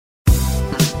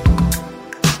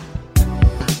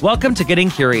Welcome to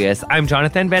Getting Curious. I'm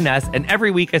Jonathan Van Ness, and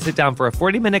every week I sit down for a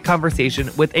 40-minute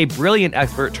conversation with a brilliant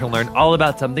expert to learn all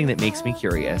about something that makes me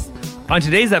curious. On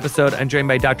today's episode, I'm joined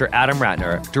by Dr. Adam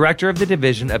Ratner, Director of the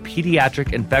Division of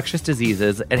Pediatric Infectious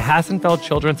Diseases at Hassenfeld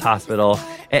Children's Hospital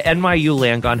at NYU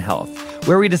Langone Health,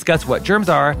 where we discuss what germs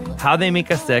are, how they make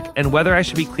us sick, and whether I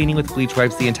should be cleaning with bleach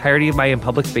wipes the entirety of my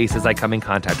in-public spaces I come in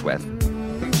contact with.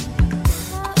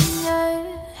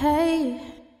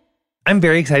 I'm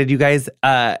very excited, you guys,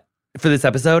 for this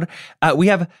episode. We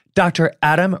have Dr.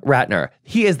 Adam Ratner.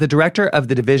 He is the Director of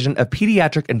the Division of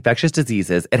Pediatric Infectious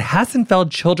Diseases at Hassenfeld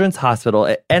Children's Hospital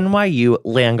at NYU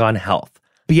Langone Health.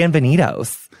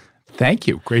 Bienvenidos. Thank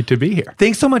you. Great to be here.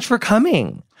 Thanks so much for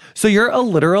coming. So you're a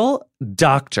literal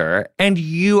doctor, and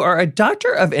you are a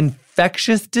doctor of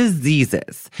infectious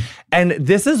diseases. And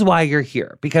this is why you're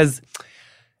here, because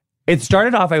it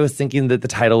started off, I was thinking that the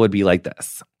title would be like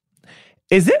this.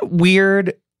 Is it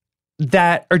weird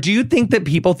that, or do you think that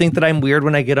people think that I'm weird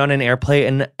when I get on an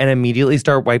airplane and immediately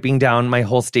start wiping down my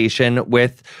whole station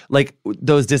with like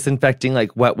those disinfecting,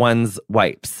 like Wet Ones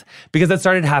wipes? Because that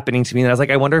started happening to me. And I was like,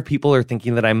 I wonder if people are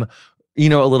thinking that I'm, a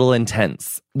little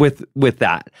intense with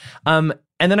that. And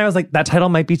then I was like, that title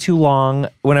might be too long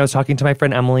when I was talking to my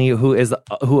friend Emily,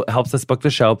 who helps us book the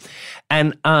show.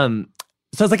 And so I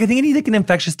was like, I think I need like an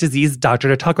infectious disease doctor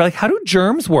to talk about like, how do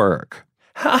germs work?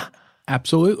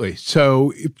 Absolutely.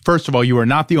 So, first of all, you are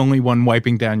not the only one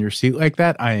wiping down your seat like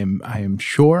that. I am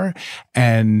sure.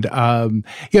 And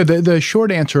the short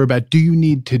answer about do you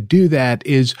need to do that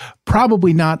is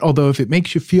probably not. Although if it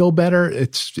makes you feel better,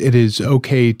 it is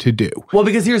okay to do. Well,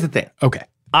 because here's the thing. Okay.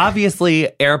 Obviously,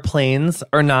 airplanes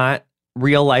are not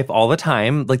real life all the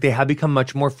time. Like they have become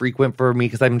much more frequent for me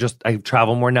because I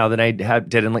travel more now than I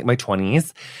did in like my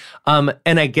 20s.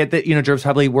 And I get that, germs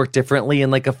probably work differently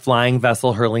in like a flying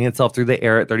vessel hurling itself through the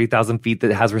air at 30,000 feet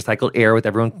that has recycled air with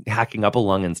everyone hacking up a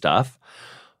lung and stuff.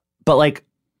 But like,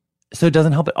 so it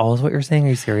doesn't help at all is what you're saying? Are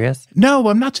you serious? No,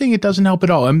 I'm not saying it doesn't help at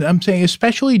all. I'm saying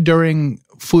especially during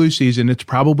flu season, it's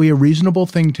probably a reasonable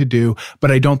thing to do,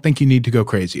 but I don't think you need to go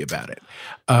crazy about it.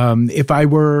 If I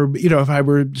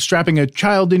were strapping a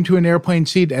child into an airplane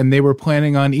seat and they were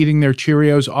planning on eating their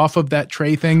Cheerios off of that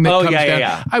tray thing that comes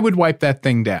down, I would wipe that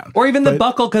thing down. Or even the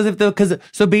buckle,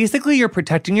 so basically you're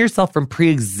protecting yourself from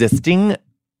pre-existing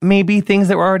maybe things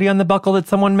that were already on the buckle that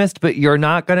someone missed, but you're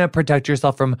not going to protect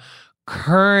yourself from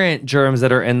current germs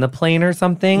that are in the plane or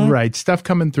something. Right. Stuff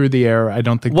coming through the air. I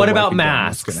don't think. What about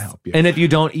masks? Going to help you. And if you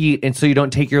don't eat and so you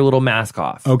don't take your little mask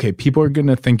off. Okay. People are going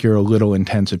to think you're a little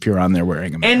intense if you're on there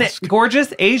wearing a mask. And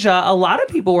gorgeous Asia, a lot of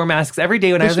people wear masks every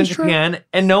day when I was in Japan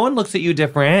and no one looks at you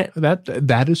different.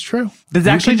 That is true. That's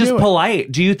actually just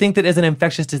polite. Do you think that as an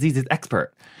infectious diseases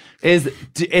expert,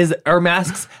 are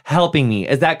masks helping me?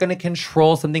 Is that going to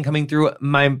control something coming through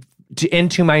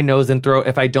into my nose and throat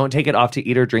if I don't take it off to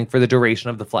eat or drink for the duration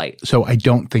of the flight? So I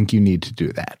don't think you need to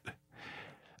do that.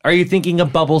 Are you thinking a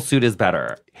bubble suit is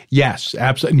better? Yes,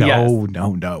 absolutely. No.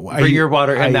 For your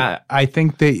water and that. I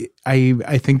think that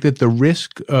the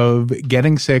risk of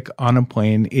getting sick on a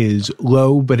plane is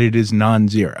low, but it is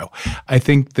non-zero. I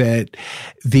think that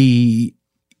the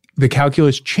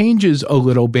calculus changes a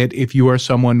little bit if you are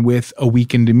someone with a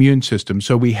weakened immune system.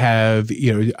 So we have,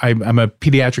 I'm a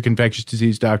pediatric infectious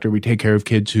disease doctor. We take care of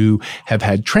kids who have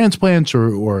had transplants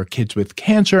or kids with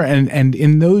cancer. And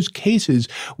in those cases,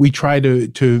 we try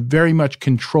to very much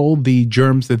control the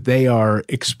germs that they are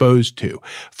exposed to.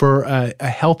 For a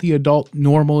healthy adult,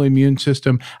 normal immune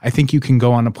system, I think you can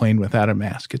go on a plane without a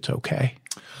mask. It's okay.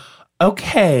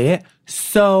 Okay.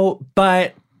 So,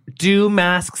 but do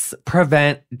masks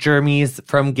prevent germs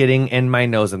from getting in my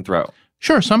nose and throat?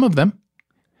 Sure, some of them.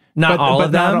 Not all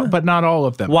of them? But not all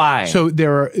of them. Why? So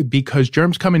because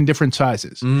germs come in different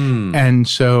sizes. And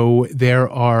so there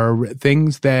are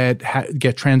things that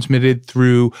get transmitted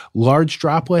through large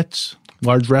droplets,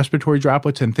 large respiratory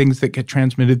droplets, and things that get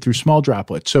transmitted through small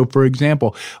droplets. So, for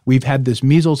example, we've had this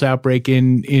measles outbreak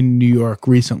in New York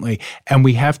recently, and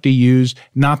we have to use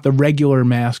not the regular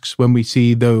masks when we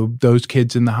see those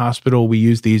kids in the hospital. We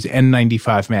use these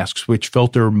N95 masks, which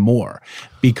filter more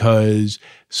because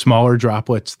smaller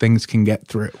droplets, things can get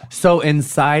through. So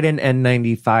inside an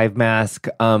N95 mask,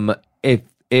 if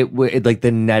like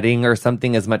the netting or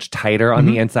something is much tighter on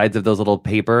the insides of those little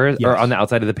papers or on the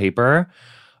outside of the paper.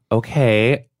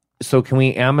 Okay, so can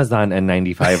we Amazon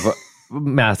N95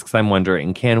 masks? I'm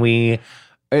wondering, can we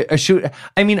shoot?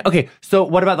 I mean, okay, so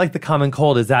what about like the common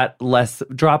cold? Is that less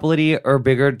dropletty or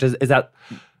bigger? Is that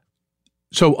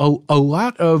So a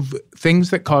lot of things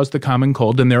that cause the common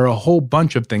cold, and there are a whole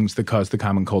bunch of things that cause the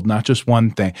common cold, not just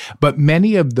one thing, but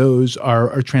many of those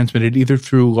are transmitted either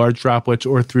through large droplets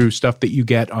or through stuff that you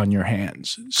get on your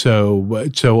hands. So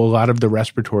a lot of the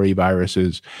respiratory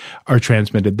viruses are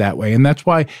transmitted that way. And that's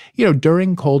why,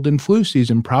 during cold and flu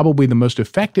season, probably the most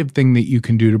effective thing that you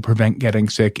can do to prevent getting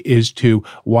sick is to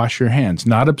wash your hands.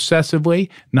 Not obsessively,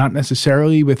 not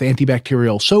necessarily with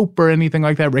antibacterial soap or anything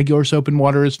like that. Regular soap and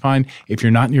water is fine. If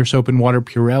you're not in your soap and water,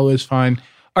 Purell is fine.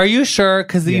 Are you sure?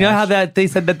 Because you know how that they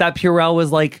said that Purell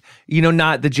was like,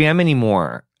 not the jam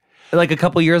anymore. Like a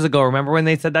couple years ago, remember when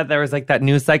they said that? There was like that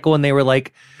news cycle and they were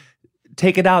like,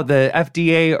 take it out. The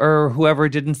FDA or whoever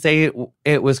didn't say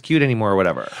it was cute anymore or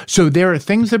whatever. So there are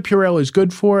things that Purell is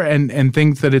good for and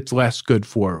things that it's less good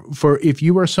for. For if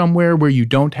you are somewhere where you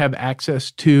don't have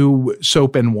access to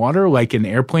soap and water, like an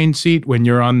airplane seat when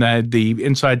you're on the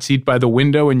inside seat by the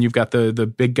window and you've got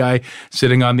the big guy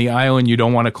sitting on the aisle and you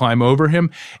don't want to climb over him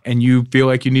and you feel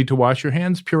like you need to wash your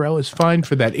hands, Purell is fine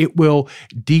for that. It will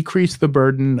decrease the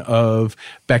burden of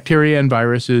bacteria and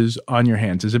viruses on your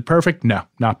hands. Is it perfect? No,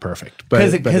 not perfect. But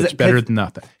it's better than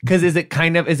nothing. Because is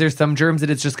there some germs that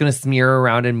it's just going to smear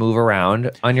around and move around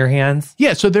on your hands?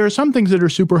 Yeah, so there are some things that are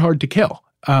super hard to kill.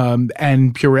 And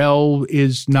Purell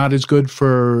is not as good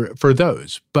for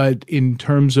those. But in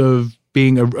terms of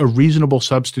being a reasonable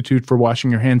substitute for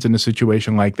washing your hands in a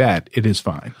situation like that, it is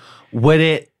fine. Would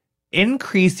it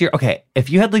increase if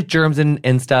you had like germs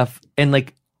and stuff and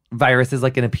like viruses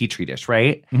like in a Petri dish,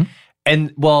 right? Mm-hmm.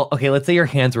 And let's say your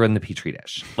hands were in the Petri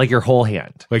dish, like your whole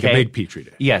hand. Like a big Petri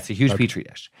dish. Yes, a huge Petri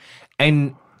dish.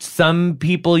 And some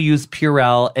people use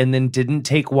Purell and then didn't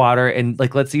take water and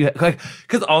like, let's see,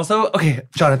 because also,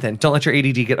 Jonathan, don't let your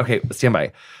ADD get, stand by.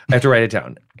 I have to write it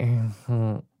down.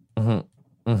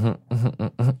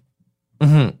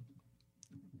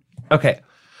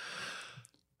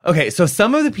 Okay, so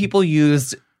some of the people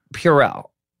used Purell.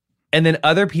 And then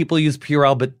other people use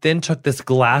Purell, but then took this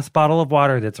glass bottle of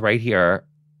water that's right here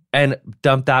and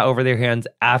dumped that over their hands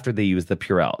after they used the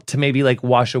Purell to maybe like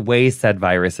wash away said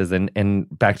viruses and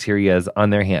bacterias on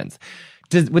their hands.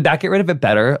 Would that get rid of it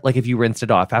better? Like if you rinsed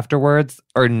it off afterwards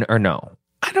or no?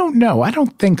 I don't know. I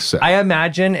don't think so. I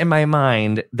imagine in my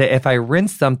mind that if I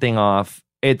rinse something off,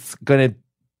 it's going to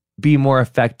be more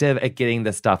effective at getting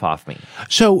the stuff off me.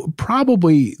 So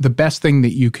probably the best thing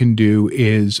that you can do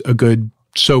is a good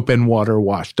soap and water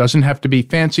wash. Doesn't have to be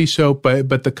fancy soap,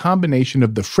 but the combination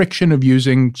of the friction of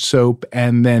using soap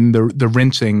and then the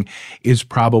rinsing is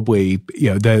probably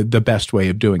the best way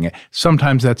of doing it.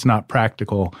 Sometimes that's not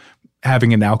practical.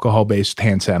 Having an alcohol-based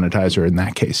hand sanitizer in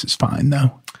that case is fine,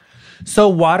 though. So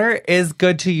water is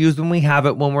good to use when we have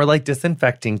it, when we're like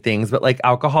disinfecting things, but like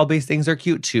alcohol-based things are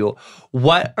cute too.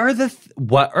 What are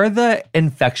the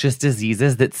infectious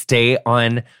diseases that stay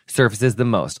on surfaces the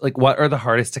most? Like what are the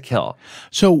hardest to kill?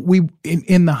 So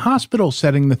in the hospital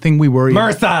setting, the thing we worry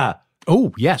MRSA. about—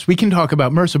 Oh, yes, we can talk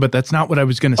about MRSA, but that's not what I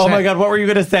was going to say. Oh my God, what were you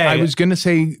going to say? I was going to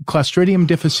say Clostridium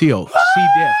difficile, C.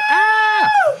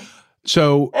 diff.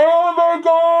 So— Oh my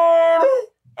God!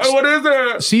 What is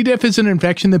it? C. diff is an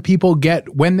infection that people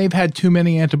get when they've had too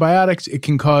many antibiotics. It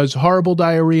can cause horrible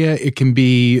diarrhea. It can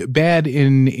be bad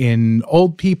in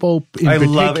old people in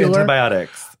particular. I love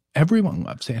antibiotics. Everyone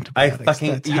loves antibiotics.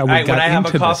 When I have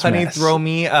a cough, honey,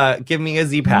 give me a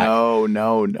Z-Pack.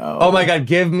 No. Oh my God,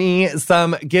 give me,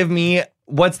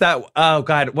 what's that? Oh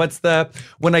God,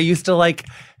 when I used to like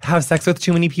have sex with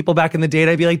too many people back in the day,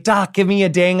 I'd be like, Doc, give me a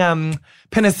dang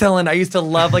penicillin. I used to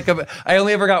love I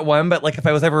only ever got one, but like if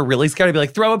I was ever really scared, I'd be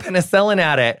like, throw a penicillin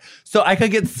at it. So I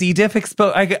could get C. diff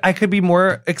exposed. I could be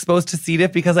more exposed to C.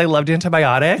 diff because I loved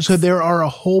antibiotics. So there are a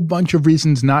whole bunch of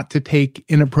reasons not to take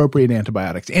inappropriate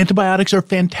antibiotics. Antibiotics are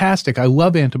fantastic. I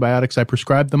love antibiotics. I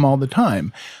prescribe them all the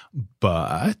time.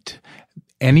 But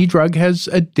any drug has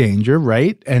a danger,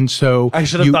 right? And so I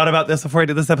should have thought about this before I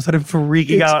did this episode. I'm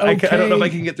freaking out. Okay. I don't know if I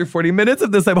can get through 40 minutes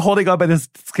of this. I'm holding on by the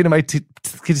skin of my teeth.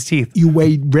 You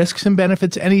weigh risks and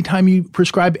benefits anytime you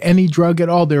prescribe any drug at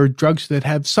all. There are drugs that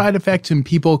have side effects and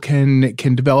people can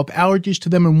develop allergies to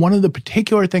them. And one of the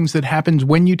particular things that happens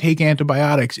when you take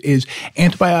antibiotics is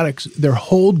antibiotics, their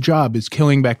whole job is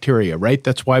killing bacteria, right?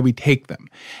 That's why we take them.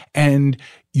 And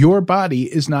your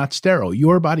body is not sterile.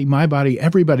 Your body, my body,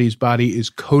 everybody's body is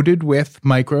coated with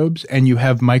microbes, and you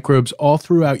have microbes all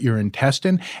throughout your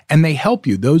intestine, and they help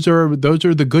you. Those are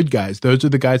the good guys. Those are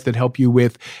the guys that help you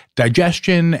with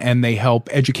digestion, and they help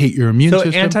educate your immune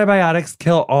system. So antibiotics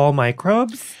kill all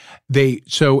microbes?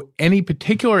 So any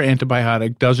particular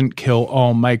antibiotic doesn't kill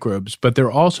all microbes, but there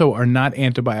also are not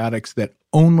antibiotics that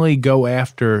only go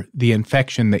after the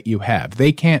infection that you have.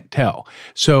 They can't tell.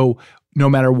 So no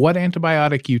matter what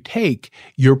antibiotic you take,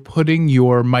 you're putting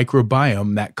your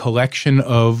microbiome, that collection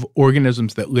of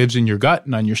organisms that lives in your gut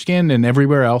and on your skin and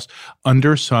everywhere else,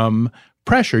 under some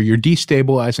pressure. You're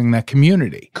destabilizing that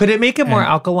community. Could it make it more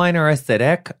alkaline or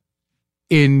acidic?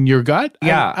 In your gut?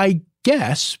 Yeah. I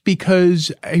guess,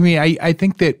 because I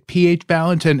think that pH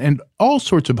balance and all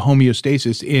sorts of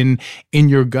homeostasis in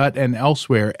your gut and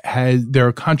elsewhere there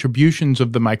are contributions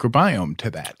of the microbiome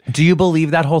to that. Do you believe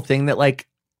that whole thing that like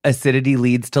acidity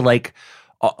leads to like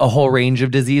a whole range of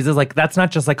diseases? Like that's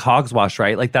not just like hogswash,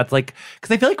 right? Like that's like,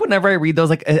 because I feel like whenever I read those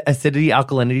like acidity,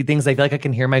 alkalinity things, I feel like I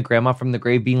can hear my grandma from the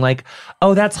grave being like,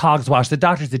 oh, that's hogswash. The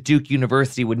doctors at Duke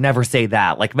University would never say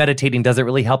that. Like meditating doesn't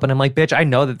really help. And I'm like, bitch, I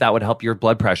know that would help your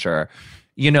blood pressure,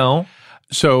 you know?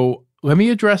 So let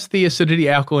me address the acidity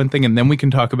alkaline thing and then we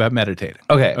can talk about meditating.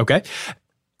 Okay.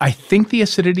 I think the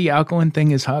acidity alkaline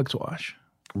thing is hogswash.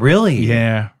 Really?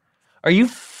 Yeah. Are you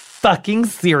fucking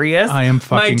serious? I am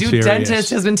fucking serious. My dentist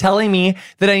has been telling me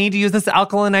that I need to use this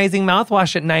alkalinizing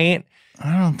mouthwash at night.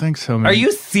 I don't think so, man. Are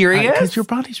you serious? Because your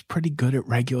body's pretty good at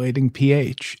regulating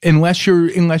pH, unless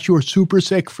you're super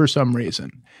sick for some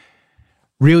reason.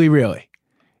 Really, really.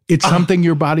 It's something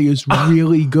your body is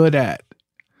really good at.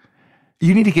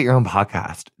 You need to get your own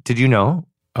podcast. Did you know?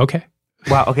 Okay.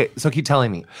 Wow. Okay. So keep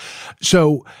telling me.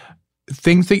 So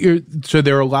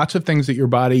there are lots of things that your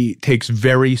body takes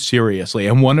very seriously.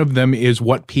 And one of them is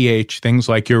what pH things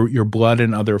like your blood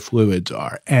and other fluids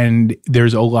are. And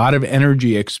there's a lot of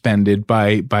energy expended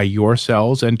by your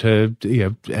cells and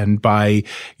and by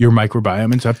your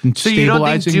microbiome and stuff. And so you don't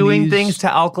think doing things to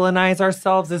alkalinize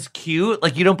ourselves is cute?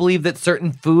 Like you don't believe that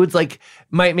certain foods like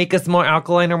might make us more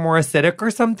alkaline or more acidic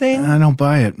or something? I don't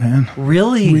buy it, man.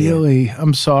 Really? Really.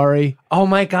 I'm sorry. Oh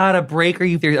my God, a break? Are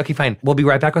you serious? Okay, fine. We'll be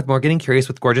right back with more Getting Curious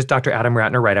with gorgeous Dr. Adam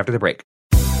Ratner right after the break.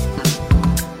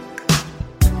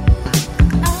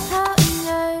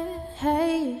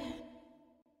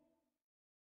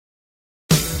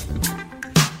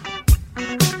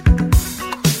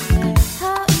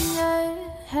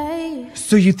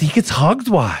 So you think it's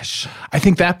hogswash? I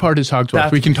think that part is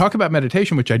hogswash. We can talk about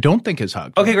meditation, which I don't think is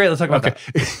hogswash. Okay, great. Let's talk about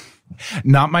that.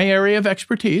 Not my area of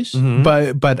expertise,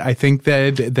 but I think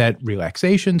that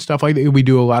relaxation, stuff like that, we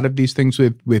do a lot of these things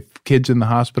with kids in the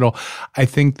hospital. I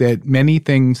think that many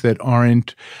things that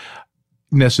aren't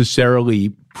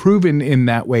necessarily proven in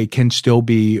that way can still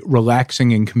be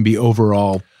relaxing and can be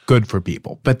overall good for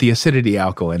people. But the acidity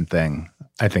alkaline thing,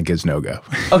 I think, is no-go.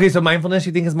 Okay, so mindfulness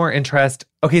you think is more interest.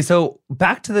 Okay, so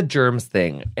back to the germs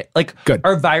thing. Like,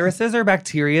 are viruses or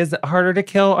bacteria harder to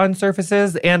kill on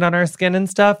surfaces and on our skin and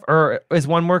stuff? Or is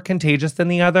one more contagious than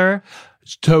the other?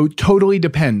 So totally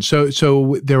depends.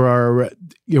 So there are,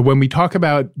 when we talk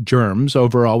about germs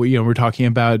overall, we're talking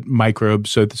about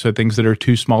microbes, so things that are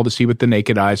too small to see with the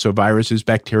naked eye. So viruses,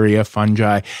 bacteria,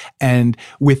 fungi, and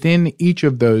within each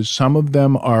of those, some of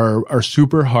them are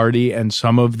super hardy, and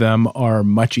some of them are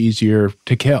much easier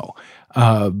to kill.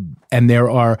 And there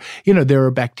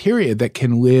are bacteria that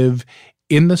can live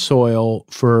in the soil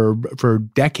for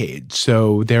decades.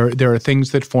 So there are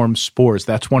things that form spores.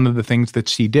 That's one of the things that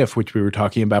C. diff, which we were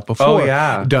talking about before,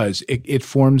 does. It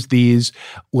forms these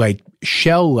like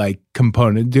shell-like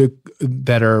components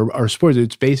that are spores.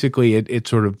 It's basically, it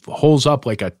sort of holds up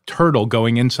like a turtle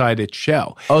going inside its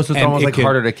shell. Oh, so it's almost like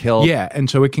harder to kill. Yeah, and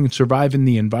so it can survive in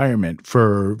the environment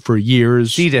for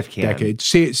years. C. diff can. Decades.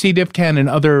 C. diff can and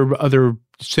other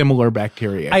similar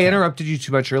bacteria. I interrupted you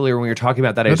too much earlier when we were talking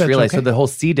about that. I just realized. Okay. So the whole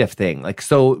C. diff thing, like,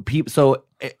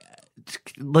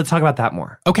 let's talk about that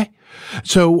more. Okay.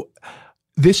 So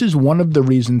this is one of the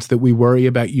reasons that we worry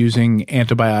about using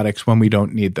antibiotics when we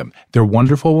don't need them. They're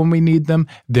wonderful when we need them.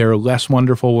 They're less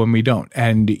wonderful when we don't.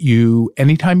 And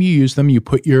anytime you use them, you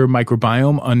put your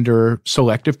microbiome under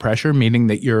selective pressure, meaning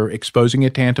that you're exposing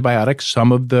it to antibiotics.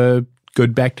 Some of the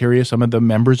good bacteria, some of the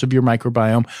members of your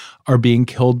microbiome are being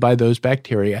killed by those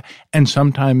bacteria. And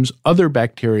sometimes other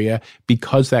bacteria,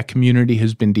 because that community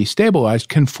has been destabilized,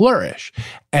 can flourish.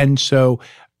 And so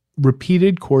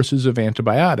repeated courses of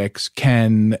antibiotics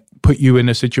can put you in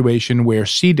a situation where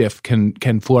C. diff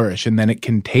can flourish, and then it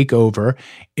can take over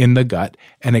in the gut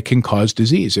and it can cause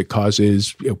disease. It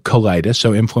causes colitis,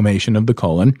 so inflammation of the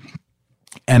colon.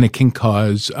 And it can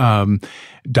cause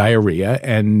diarrhea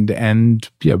and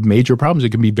major problems. It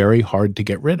can be very hard to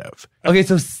get rid of. Okay,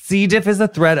 so C. diff is a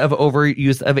threat of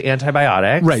overuse of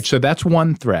antibiotics. Right, so that's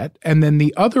one threat. And then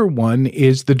the other one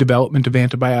is the development of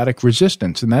antibiotic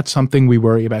resistance. And that's something we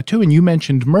worry about too. And you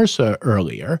mentioned MRSA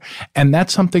earlier. And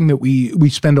that's something that we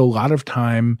spend a lot of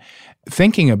time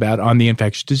thinking about on the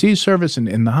infectious disease service and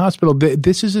in the hospital.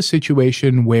 This is a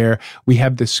situation where we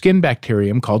have the skin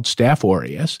bacterium called Staph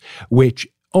aureus, which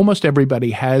almost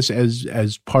everybody has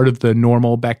as part of the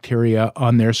normal bacteria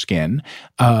on their skin.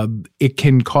 It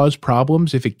can cause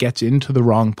problems if it gets into the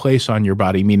wrong place on your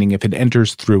body, meaning if it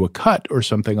enters through a cut or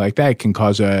something like that, it can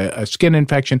cause a skin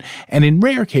infection. And in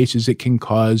rare cases, it can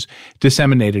cause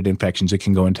disseminated infections. It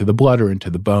can go into the blood or into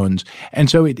the bones. And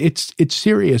so it's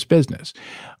serious business.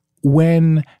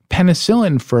 When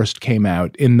penicillin first came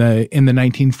out in the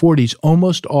 1940s,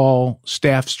 almost all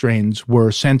staph strains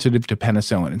were sensitive to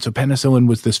penicillin. And so penicillin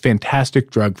was this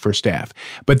fantastic drug for staph.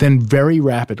 But then very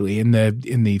rapidly, in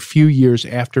the few years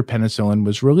after penicillin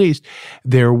was released,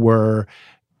 there were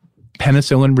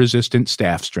penicillin-resistant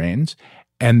staph strains.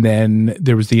 And then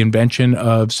there was the invention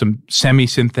of some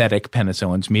semi-synthetic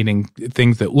penicillins, meaning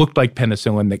things that looked like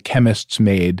penicillin that chemists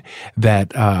made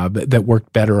that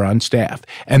worked better on staph.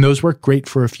 And those worked great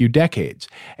for a few decades.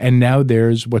 And now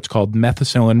there's what's called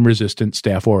methicillin-resistant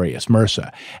Staph aureus,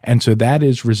 MRSA. And so that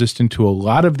is resistant to a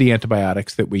lot of the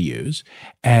antibiotics that we use.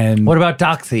 And what about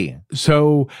Doxy?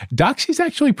 So Doxy is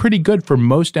actually pretty good for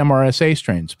most MRSA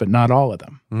strains, but not all of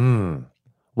them.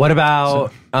 What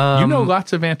about you know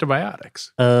lots of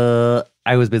antibiotics.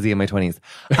 I was busy in my 20s.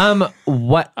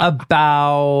 What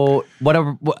about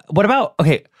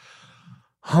okay.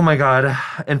 Oh my God.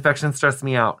 Infections stress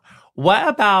me out. What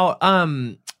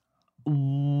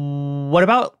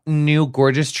about new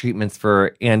gorgeous treatments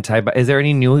for is there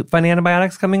any new fun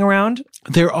antibiotics coming around?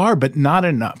 There are, but not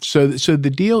enough. So the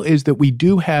deal is that we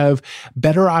do have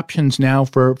better options now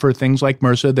for things like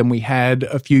MRSA than we had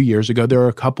a few years ago. There are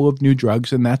a couple of new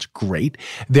drugs, and that's great.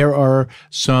 There are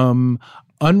some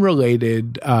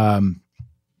unrelated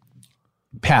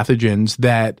pathogens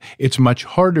that it's much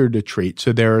harder to treat.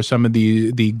 So there are some of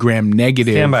the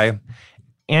gram-negative. Stand by.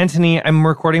 Anthony, I'm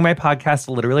recording my podcast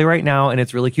literally right now, and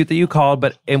it's really cute that you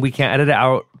called, and we can't edit it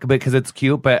out because it's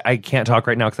cute, but I can't talk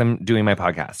right now because I'm doing my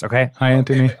podcast, okay? Hi,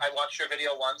 Anthony. Okay, I watched your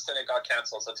video once, and it got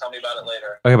canceled, so tell me about it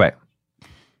later. Okay, bye.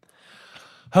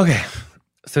 Okay.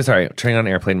 So sorry, turning on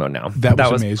airplane mode now. That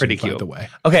was amazing, pretty cute. by the way.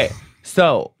 Okay,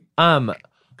 so,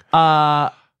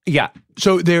 yeah.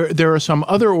 So there are some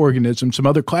other organisms, some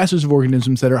other classes of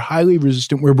organisms that are highly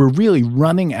resistant where we're really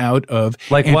running out of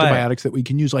antibiotics that we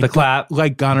can use. Like the clap?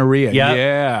 Like gonorrhea. Yep.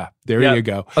 Yeah. There you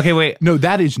go. Okay, wait. No,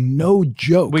 that is no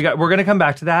joke. We're going to come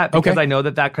back to that because I know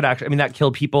that could actually, that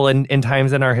killed people in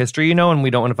times in our history, and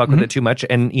we don't want to fuck with it too much.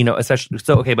 And, especially,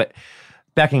 so, okay, but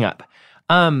backing up.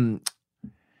 So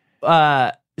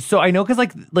I know because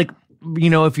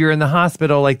if you're in the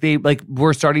hospital,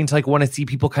 we're starting to want to see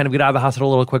people kind of get out of the hospital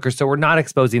a little quicker. So we're not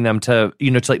exposing them to, to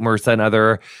MRSA and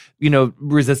other,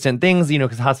 resistant things,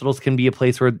 because hospitals can be a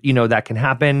place where, that can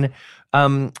happen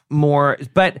more.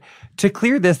 But to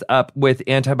clear this up with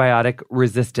antibiotic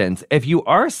resistance, if you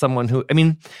are someone who,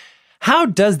 how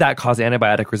does that cause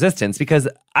antibiotic resistance? Because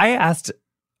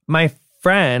my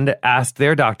friend asked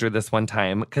their doctor this one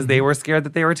time because they were scared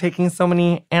that they were taking so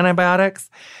many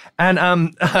antibiotics. And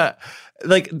the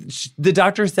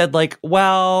doctor said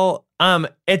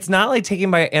it's not like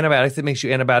taking antibiotics that makes you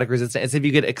antibiotic resistant. It's if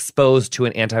you get exposed to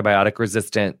an antibiotic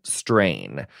resistant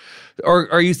strain.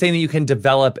 Or are you saying that you can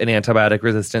develop an antibiotic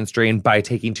resistant strain by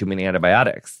taking too many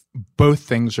antibiotics? Both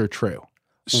things are true.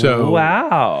 So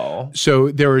wow.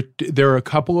 So there are a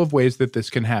couple of ways that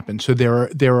this can happen. So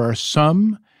there are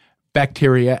some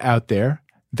bacteria out there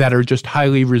that are just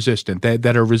highly resistant,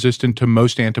 that are resistant to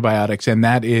most antibiotics, and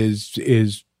that is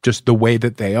just the way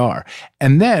that they are.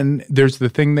 And then there's the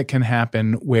thing that can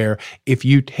happen where if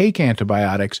you take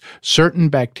antibiotics, certain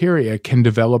bacteria can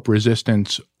develop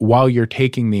resistance while you're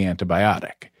taking the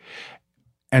antibiotic.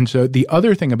 And so the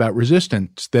other thing about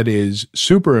resistance that is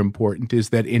super important is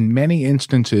that in many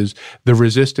instances, the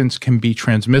resistance can be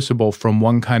transmissible from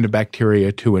one kind of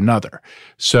bacteria to another.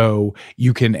 So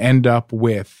you can end up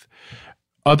with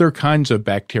other kinds of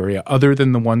bacteria other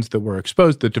than the ones that were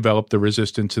exposed that developed the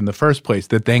resistance in the first place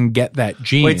that then get that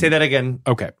gene. Wait, say that again.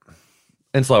 Okay.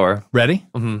 And slower. Ready?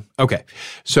 Mm-hmm. Okay.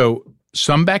 So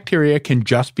some bacteria can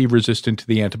just be resistant to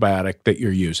the antibiotic that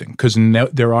you're using because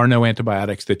there are no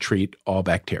antibiotics that treat all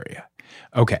bacteria.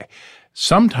 Okay.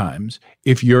 Sometimes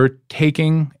if you're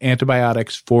taking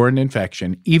antibiotics for an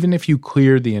infection, even if you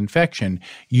clear the infection,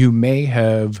 you may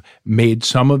have made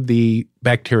some of the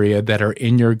bacteria that are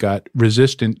in your gut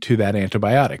resistant to that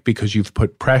antibiotic because you've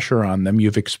put pressure on them.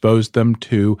 You've exposed them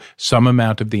to some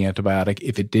amount of the antibiotic.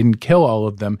 If it didn't kill all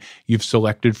of them, you've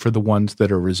selected for the ones that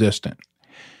are resistant.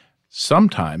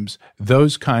 Sometimes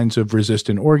those kinds of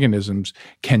resistant organisms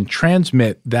can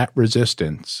transmit that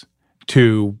resistance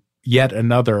to yet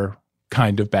another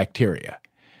kind of bacteria,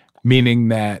 meaning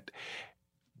that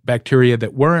bacteria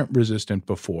that weren't resistant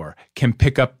before can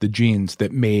pick up the genes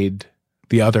that made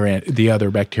the other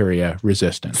bacteria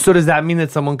resistant. So does that mean that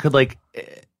someone could like?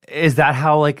 Is that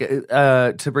how like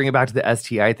to bring it back to the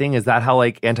STI thing? Is that how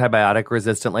like antibiotic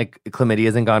resistant like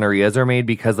chlamydias and gonorrheas are made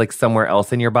because like somewhere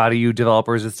else in your body you develop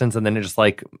resistance and then it just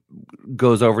like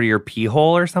goes over to your pee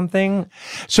hole or something?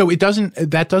 So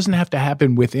that doesn't have to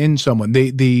happen within someone.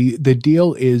 The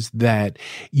deal is that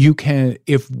you can,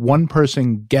 if one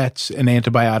person gets an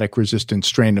antibiotic resistant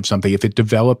strain of something, if it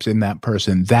develops in that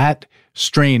person, that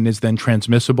strain is then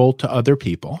transmissible to other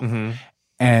people. Mm-hmm.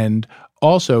 And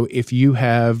also, if you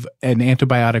have an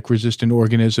antibiotic-resistant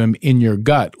organism in your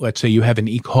gut, let's say you have an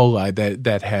E. coli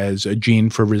that has a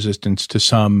gene for resistance to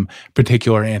some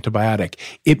particular antibiotic,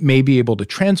 it may be able to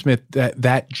transmit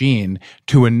that gene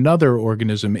to another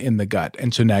organism in the gut.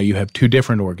 And so now you have two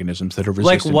different organisms that are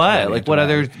resistant. Like what? Like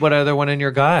what other one in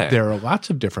your gut? There are lots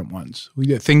of different ones.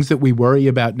 Things that we worry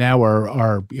about now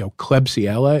are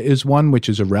Klebsiella is one, which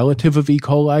is a relative of E.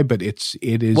 coli, but it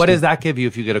is. What does that give you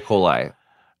if you get a coli?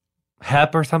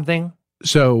 Hep or something?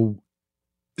 So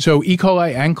E.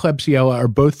 coli and Klebsiella are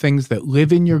both things that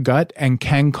live in your gut and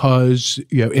can cause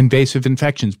invasive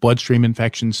infections, bloodstream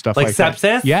infections, stuff like that. Like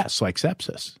sepsis? Yes, like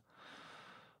sepsis.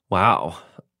 Wow.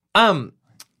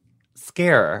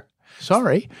 Scare.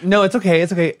 Sorry. No, it's okay.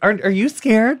 It's okay. Are you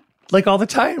scared like all the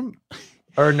time?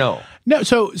 Or no? No.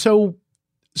 So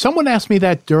someone asked me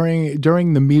that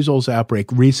during the measles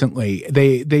outbreak recently.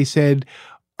 They said,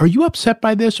 are you upset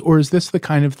by this, or is this the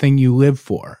kind of thing you live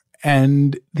for?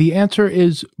 And the answer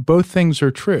is both things are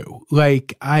true.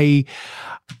 Like, I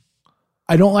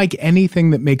don't like anything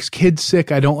that makes kids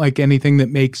sick. I don't like anything that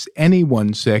makes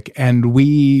anyone sick. And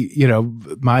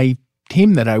my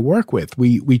team that I work with,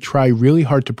 we try really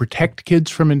hard to protect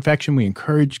kids from infection. We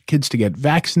encourage kids to get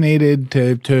vaccinated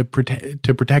to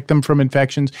protect them from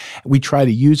infections. We try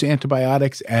to use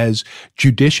antibiotics as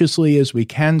judiciously as we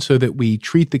can so that we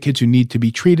treat the kids who need to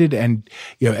be treated and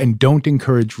don't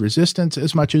encourage resistance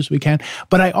as much as we can.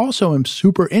 But I also am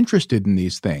super interested in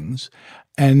these things.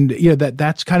 And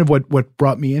that's kind of what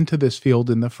brought me into this field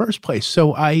in the first place.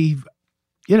 So I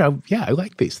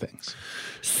like these things.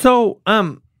 So,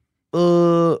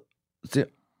 oh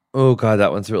God,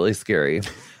 that one's really scary.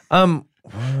 Okay,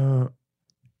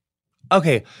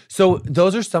 so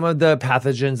those are some of the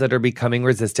pathogens that are becoming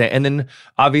resistant, and then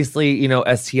obviously,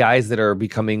 STIs that are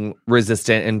becoming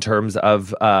resistant in terms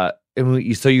of.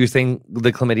 So you're saying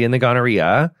the chlamydia and the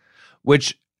gonorrhea,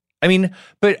 which,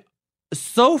 but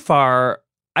so far.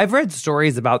 I've read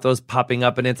stories about those popping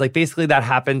up, and it's like basically that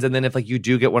happens, and then if like you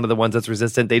do get one of the ones that's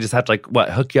resistant, they just have to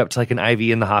hook you up to like an IV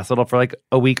in the hospital for like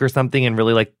a week or something, and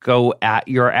really like go at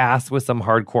your ass with some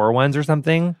hardcore ones or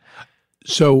something.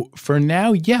 So for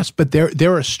now, yes, but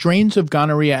there are strains of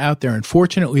gonorrhea out there.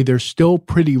 Unfortunately, they're still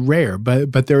pretty rare,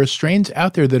 but there are strains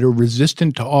out there that are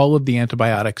resistant to all of the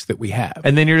antibiotics that we have.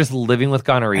 And then you're just living with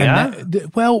gonorrhea?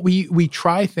 We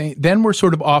try things. Then we're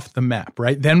sort of off the map,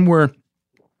 right? Then we're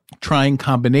trying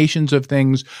combinations of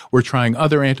things. We're trying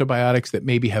other antibiotics that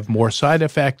maybe have more side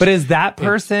effects. But is that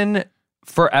person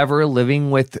forever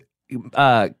living with,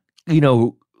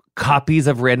 copies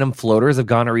of random floaters of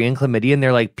gonorrhea and chlamydia in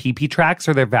their like pee-pee tracks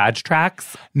or their vag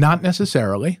tracks? Not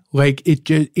necessarily. Like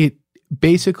it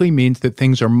basically means that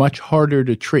things are much harder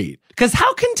to treat. Because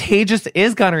how contagious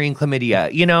is gonorrhea and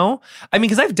chlamydia,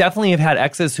 because I've definitely have had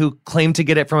exes who claim to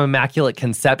get it from immaculate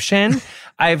conception.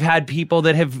 I've had people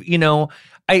that have,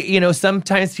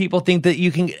 sometimes people think that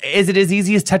is it as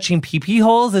easy as touching pee-pee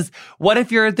holes? What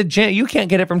if you're at the gym? You can't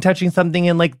get it from touching something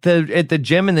in at the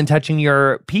gym and then touching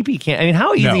your pee-pee can.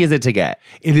 How easy is it to get?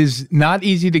 It is not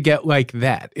easy to get like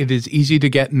that. It is easy to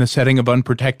get in the setting of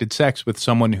unpressed sex with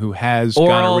someone who has oral,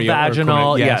 gonorrhea,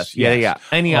 vaginal, yes. Yeah.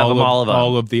 Any of them, all of them.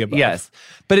 All of the above. Yes.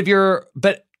 But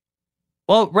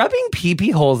rubbing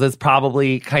pee-pee holes is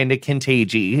probably kind of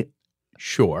contagious.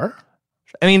 Sure.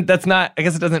 That's not, I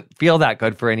guess it doesn't feel that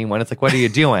good for anyone. It's like, what are you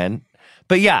doing?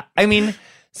 But yeah,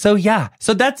 so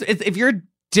that's, if you're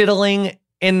diddling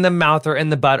in the mouth or in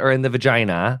the butt or in the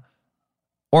vagina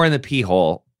or in the pee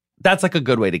hole, that's like a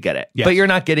good way to get it. Yes. But you're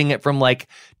not getting it from like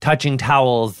touching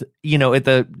towels, at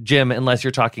the gym, unless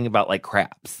you're talking about like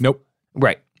crabs. Nope.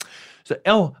 Right.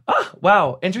 So,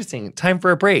 wow, interesting. Time for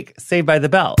a break. Saved by the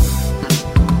Bell.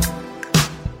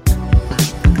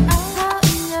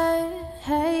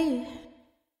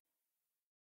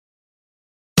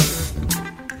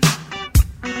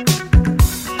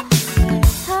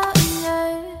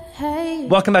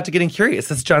 Welcome back to Getting Curious.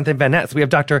 This is Jonathan Van Ness. We have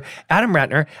Dr. Adam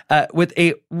Ratner with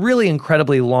a really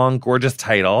incredibly long, gorgeous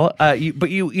title. But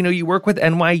you work with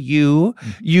NYU.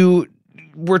 You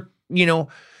were,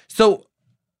 so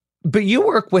But you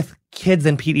work with kids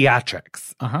in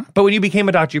pediatrics. Uh-huh. But when you became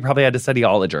a doctor, you probably had to study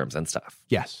all the germs and stuff.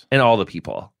 Yes. And all the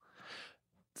people.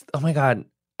 Oh my God.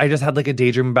 I just had like a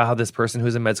daydream about how this person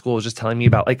who's in med school was just telling me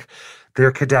about like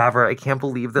their cadaver. I can't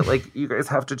believe that like you guys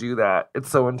have to do that.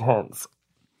 It's so intense.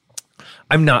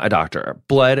 I'm not a doctor.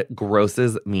 Blood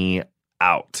grosses me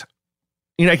out.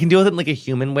 You know, I can deal with it in like a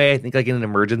human way. I think like in an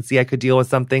emergency I could deal with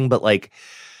something, but like,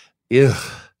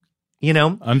 ugh, you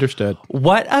know? Understood.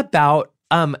 What about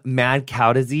mad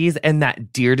cow disease and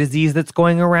that deer disease that's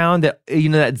going around, that, you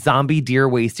know, that zombie deer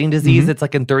wasting disease that's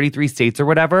like in 33 states or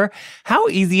whatever? How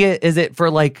easy is it for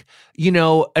like, you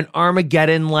know, an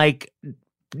Armageddon like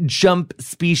jump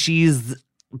species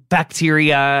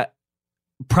bacteria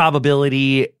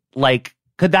probability, like,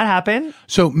 could that happen?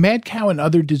 So mad cow and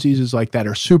other diseases like that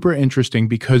are super interesting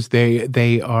because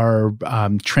they are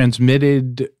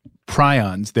transmitted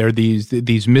prions. They're these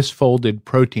misfolded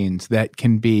proteins that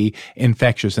can be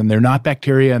infectious, and they're not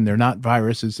bacteria and they're not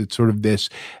viruses. It's sort of this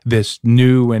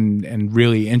new and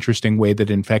really interesting way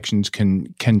that infections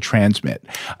can transmit.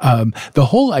 The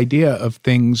whole idea of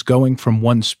things going from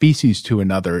one species to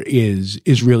another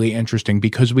is really interesting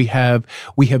because we have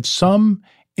some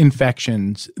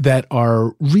infections that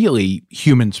are really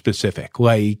human specific,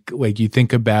 like you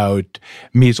think about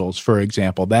measles, for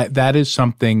example. That is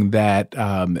something that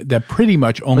pretty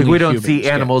much only like we don't humans see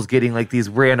get. Animals getting like these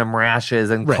random rashes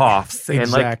and coughs and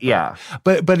like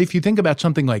But if you think about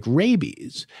something like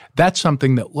rabies, that's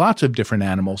something that lots of different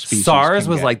animal species. SARS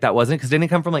can was get. like that, wasn't it? Because didn't it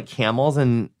come from like camels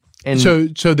and so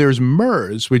there's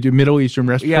MERS, with Middle Eastern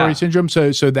Respiratory Syndrome.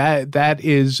 So that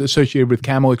is associated with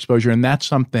camel exposure, and that's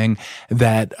something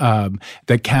that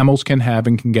that camels can have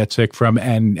and can get sick from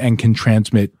and can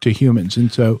transmit to humans.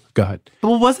 And so, go ahead.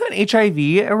 Well, wasn't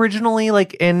HIV originally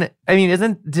like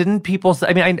didn't people?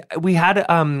 I mean, we had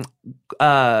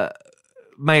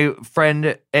my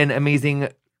friend and amazing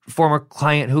former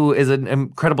client who is an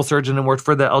incredible surgeon and worked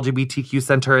for the LGBTQ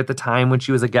Center at the time when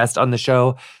she was a guest on the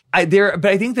show. But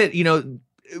I think that, you know,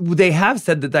 they have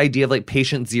said that the idea of like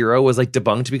patient zero was like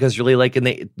debunked because really like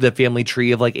in the family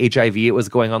tree of like HIV, it was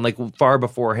going on like far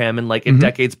before him and like in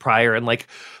decades prior and like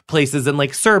places in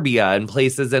like Serbia and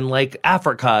places in like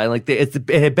Africa and like it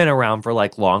had been around for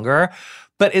like longer.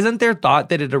 But isn't there thought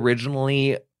that it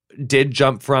originally did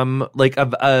jump from like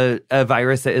a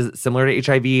virus that is similar to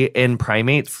HIV in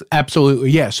primates?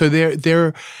 Absolutely, yeah. So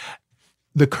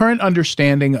the current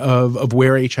understanding of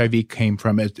where HIV came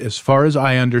from, as far as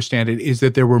I understand it, is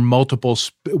that there were multiple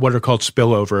what are called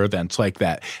spillover events like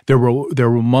that. There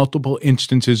were multiple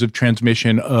instances of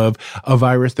transmission of a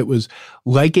virus that was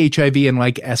like HIV and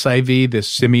like SIV, this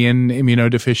simian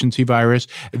immunodeficiency virus,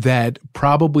 that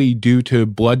probably due to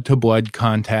blood-to-blood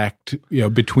contact, you know,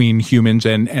 between humans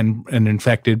and an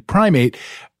infected primate,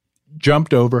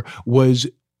 jumped over, was,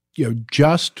 you know,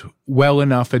 just well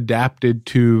enough adapted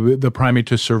to the primate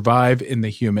to survive in the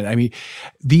human. I mean,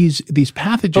 these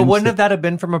pathogens. But wouldn't that have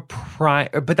been from a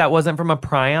but that wasn't from a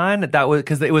prion? That was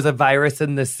because it was a virus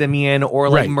in the simian, or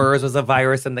like MERS was a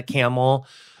virus in the camel.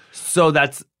 So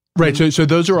that's right. So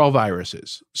those are all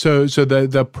viruses. So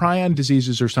the prion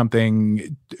diseases are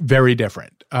something very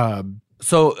different.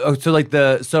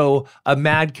 So a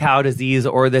mad cow disease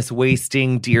or this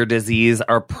wasting deer disease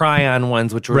are prion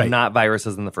ones, which were not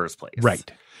viruses in the first place. Right.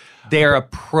 They're a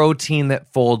protein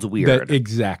that folds weird.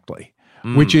 Exactly.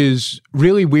 Which is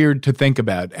really weird to think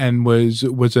about, and was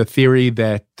a theory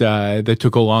that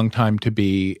took a long time to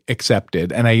be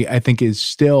accepted, and I think is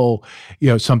still, you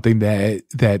know, something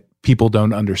that people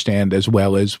don't understand as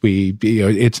well as we. You know,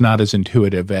 it's not as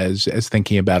intuitive as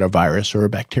thinking about a virus or a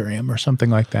bacterium or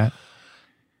something like that.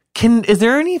 Is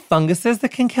there any funguses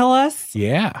that can kill us?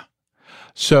 Yeah.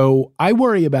 So I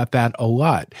worry about that a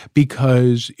lot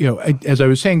because, you know, as I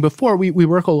was saying before, we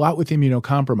work a lot with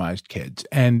immunocompromised kids,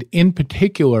 and in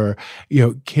particular, you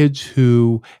know, kids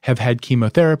who have had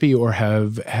chemotherapy or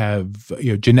have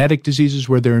you know, genetic diseases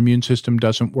where their immune system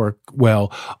doesn't work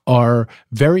well are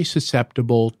very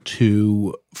susceptible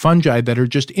to fungi that are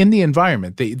just in the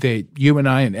environment. They you and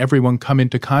I and everyone come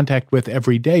into contact with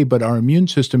every day, but our immune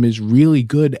system is really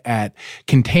good at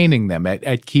containing them,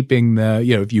 at keeping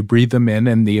you know, if you breathe them in,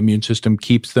 and the immune system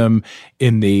keeps them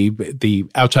in the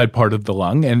outside part of the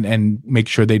lung and make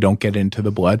sure they don't get into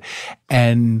the blood.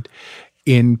 And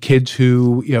in kids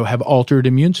who, you know, have altered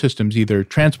immune systems, either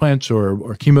transplants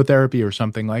or chemotherapy or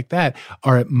something like that,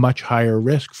 are at much higher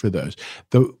risk for those.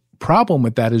 The problem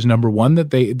with that is, number one, that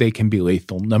they can be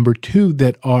lethal. Number two,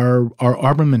 that our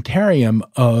armamentarium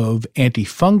of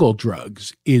antifungal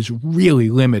drugs is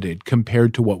really limited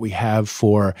compared to what we have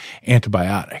for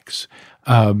antibiotics.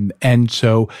 And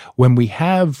so when we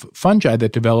have fungi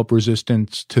that develop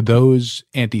resistance to those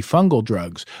antifungal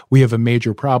drugs, we have a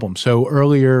major problem. So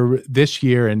earlier this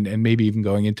year, and maybe even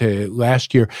going into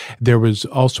last year, there was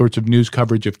all sorts of news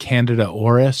coverage of Candida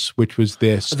auris, which was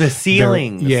the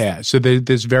ceilings. So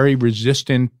this very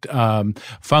resistant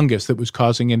fungus that was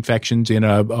causing infections in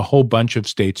a whole bunch of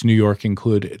states, New York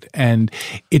included. And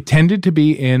it tended to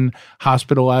be in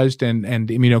hospitalized and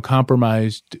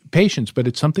immunocompromised patients, but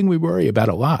it's something we worry about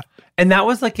a lot. And that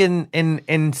was like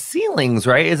in ceilings,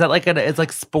 right? Is that like it's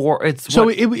like spore?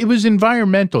 It was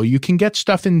environmental. You can get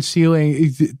stuff in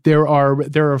ceiling. There are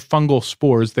fungal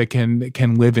spores that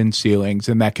can live in ceilings,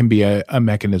 and that can be a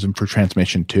mechanism for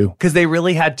transmission too. Because they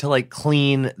really had to like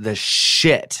clean the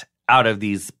shit out of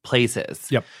these places.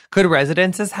 Yep. Could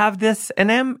residences have this in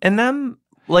them?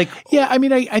 Like, yeah, I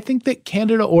mean, I think that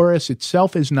Candida auris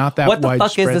itself is not that widespread.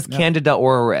 What the fuck is this Candida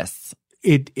auris?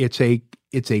 It's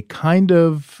a kind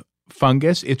of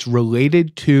fungus. It's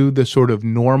related to the sort of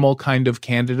normal kind of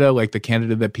Candida, like the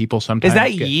Candida that people sometimes Is that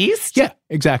get. yeast? Yeah,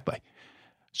 exactly.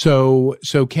 So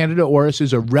Candida auris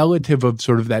is a relative of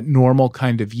sort of that normal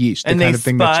kind of yeast. And the kind they of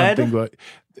thing spud? That's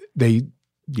something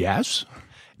yes.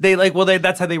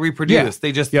 That's how they reproduce. Yeah.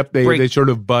 They just they sort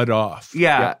of bud off.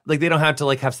 Yeah, like they don't have to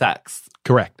like have sex.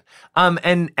 Correct. And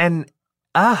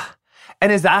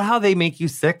is that how they make you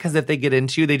sick? Because if they get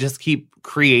into you, they just keep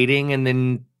creating, and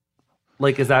then,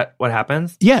 like, is that what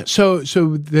happens? Yeah. So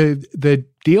the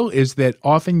deal is that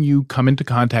often you come into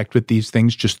contact with these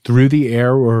things just through the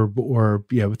air or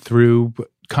through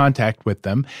contact with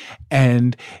them,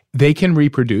 and they can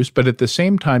reproduce. But at the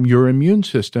same time, your immune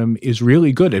system is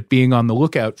really good at being on the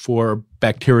lookout for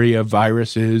bacteria,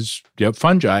 viruses,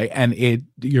 fungi, and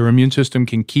your immune system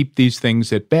can keep these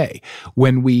things at bay.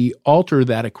 When we alter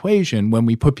that equation, when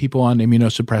we put people on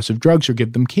immunosuppressive drugs or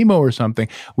give them chemo or something,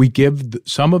 we give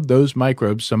some of those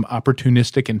microbes, some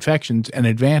opportunistic infections, an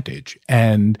advantage.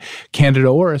 And Candida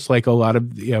auris, like a lot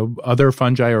of other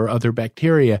fungi or other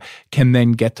bacteria, can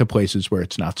then get to places where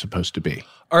it's not supposed to be.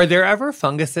 Are there ever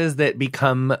funguses that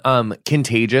become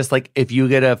contagious? Like if you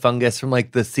get a fungus from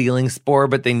like the ceiling spore,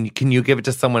 but then can you give it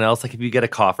to someone else? Like if you get a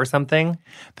cough or something?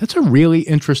 That's a really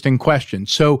interesting question.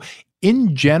 So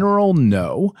in general,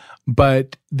 no,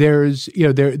 but there's,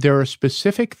 there are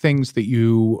specific things that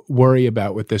you worry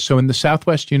about with this. So in the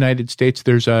Southwest United States,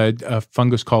 there's a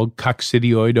fungus called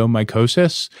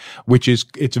coccidioidomycosis, which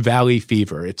it's valley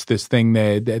fever. It's this thing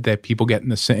that people get in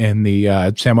the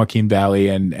San Joaquin Valley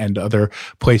and other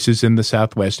places in the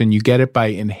Southwest, and you get it by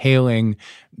inhaling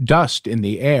dust in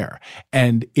the air.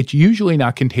 And it's usually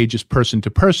not contagious person to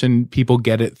person. People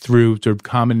get it through sort of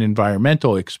common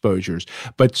environmental exposures.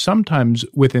 But sometimes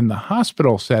within the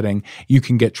hospital setting, you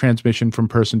can get transmission from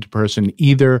person to person,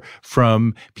 either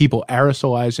from people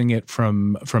aerosolizing it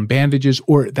from bandages,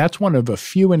 or that's one of a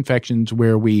few infections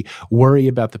where we worry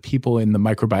about the people in the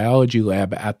microbiology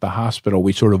lab at the hospital.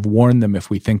 We sort of warn them if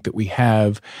we think that we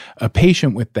have a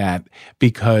patient with that,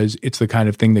 because it's the kind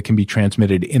of thing that can be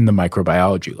transmitted in the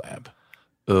microbiology lab.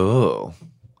 Oh,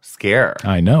 scare.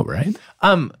 I know, right?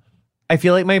 I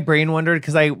feel like my brain wondered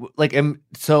because I am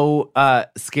so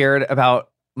scared about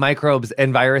microbes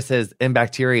and viruses and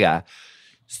bacteria.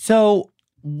 So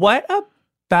what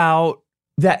about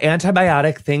that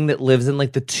antibiotic thing that lives in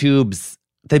like the tubes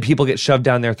that people get shoved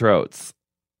down their throats?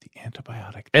 The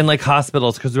antibiotic. In like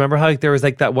hospitals, because remember how like there was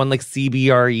like that one like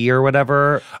CBRE or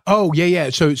whatever? Oh, yeah.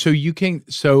 So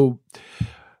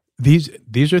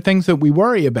these are things that we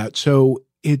worry about. So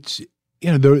it's,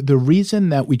 the reason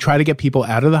that we try to get people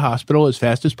out of the hospital as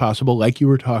fast as possible, like you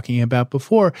were talking about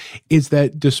before, is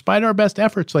that despite our best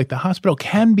efforts, like the hospital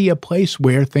can be a place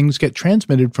where things get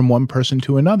transmitted from one person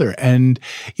to another. And,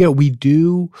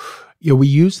 we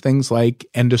use things like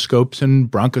endoscopes and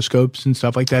bronchoscopes and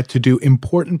stuff like that to do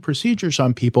important procedures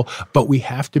on people, but we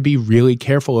have to be really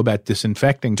careful about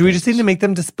disinfecting. Do we just need to make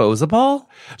them disposable?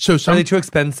 So are they too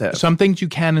expensive? Some things you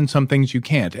can and some things you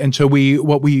can't. And so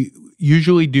what we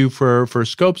usually do for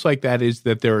scopes like that is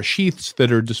that there are sheaths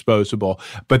that are disposable,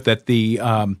 but that the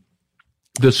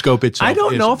scope itself I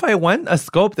don't know if I want a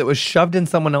scope that was shoved in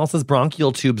someone else's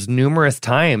bronchial tubes numerous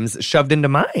times shoved into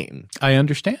mine. I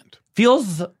understand.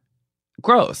 Feels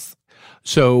gross.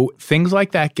 So things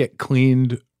like that get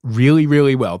cleaned really,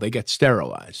 really well. They get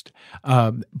sterilized.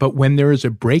 But when there is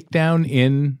a breakdown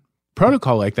in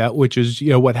protocol like that, which is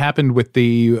what happened with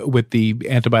the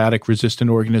antibiotic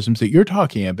resistant organisms that you're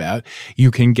talking about,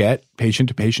 you can get patient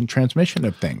to patient transmission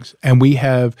of things. And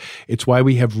it's why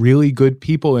we have really good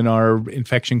people in our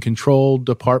infection control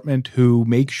department who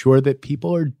make sure that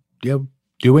people are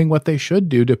doing what they should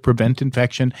do to prevent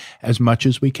infection as much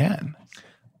as we can.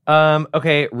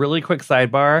 Okay, really quick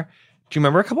sidebar. Do you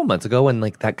remember a couple months ago when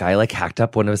like that guy like hacked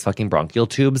up one of his fucking bronchial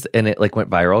tubes and it like went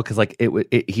viral because like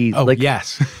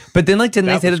yes. But then like didn't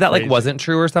they say was that crazy. like wasn't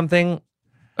true or something?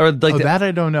 Or like that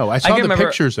I don't know. I saw can the remember,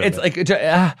 pictures of it's it. like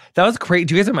that was crazy.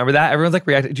 Do you guys remember that? Everyone's like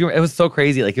reacting. It was so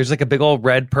crazy. Like there's like a big old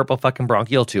red purple fucking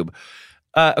bronchial tube.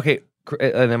 Okay,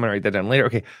 and I'm gonna write that down later.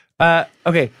 Okay,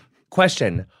 okay.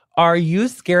 Question: are you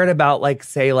scared about like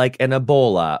say like an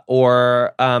Ebola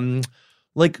or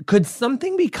like could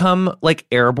something become like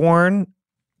airborne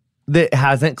that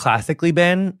hasn't classically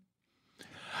been?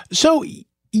 So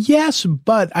yes,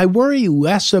 but I worry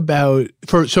less about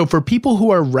for people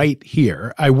who are right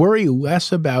here, I worry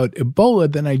less about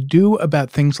Ebola than I do about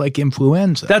things like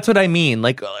influenza. That's what I mean.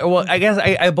 Like, well, I guess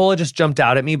Ebola just jumped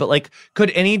out at me, but like,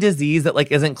 could any disease that like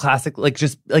isn't classic, like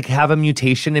just like have a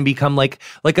mutation and become like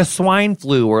a swine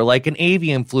flu or like an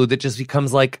avian flu that just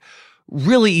becomes like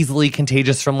really easily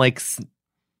contagious from like.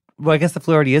 Well, I guess the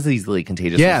flu already is easily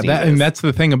contagious. Yeah, and that's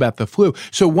the thing about the flu.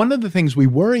 So one of the things we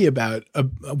worry about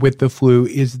with the flu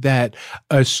is that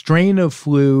a strain of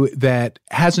flu that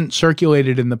hasn't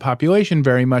circulated in the population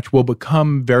very much will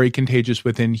become very contagious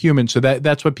within humans. So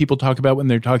that's what people talk about when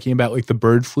they're talking about like the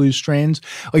bird flu strains.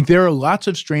 Like there are lots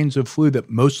of strains of flu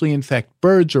that mostly infect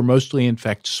birds or mostly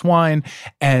infect swine,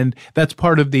 and that's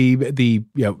part of the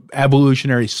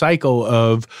evolutionary cycle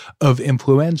of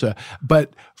influenza.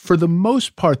 But for the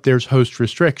most part, there's host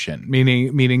restriction,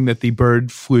 meaning that the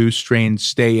bird flu strains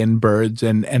stay in birds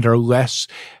and are less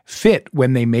fit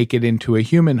when they make it into a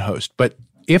human host. But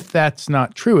if that's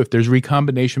not true, if there's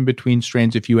recombination between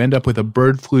strains, if you end up with a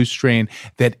bird flu strain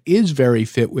that is very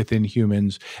fit within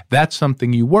humans, that's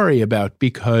something you worry about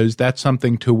because that's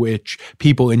something to which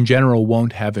people in general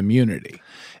won't have immunity.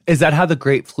 Is that how the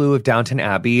Great Flu of Downton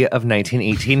Abbey of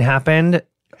 1918 happened?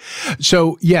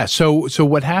 So, yeah. So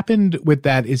what happened with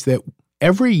that is that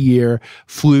every year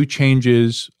flu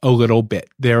changes a little bit.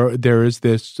 There is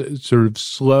this sort of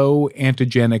slow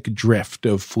antigenic drift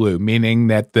of flu, meaning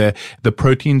that the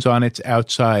proteins on its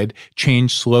outside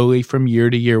change slowly from year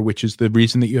to year, which is the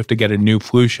reason that you have to get a new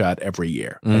flu shot every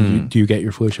year. And do you get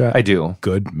your flu shot? I do.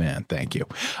 Good, man. Thank you.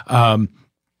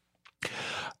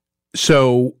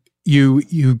 So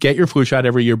you get your flu shot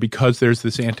every year because there's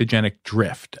this antigenic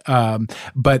drift.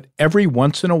 But every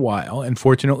once in a while, and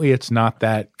fortunately it's not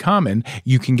that common,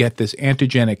 you can get this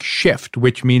antigenic shift,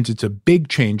 which means it's a big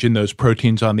change in those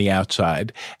proteins on the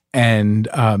outside. And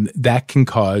that can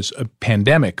cause a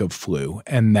pandemic of flu.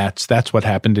 And that's what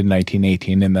happened in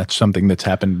 1918. And that's something that's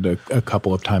happened a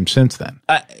couple of times since then.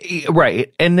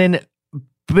 Right. And then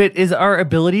but is our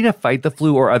ability to fight the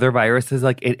flu or other viruses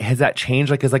has that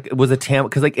changed? Like, had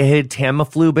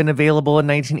Tamiflu been available in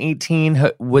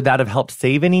 1918? Would that have helped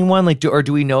save anyone? Like,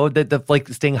 do we know that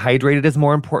staying hydrated is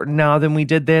more important now than we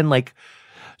did then? Like,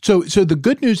 so the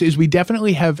good news is we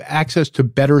definitely have access to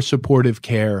better supportive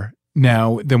care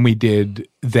now than we did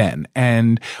then.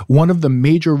 And one of the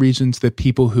major reasons that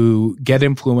people who get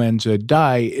influenza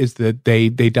die is that they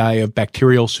die of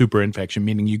bacterial superinfection,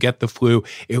 meaning you get the flu,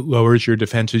 it lowers your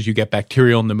defenses, you get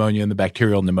bacterial pneumonia, and the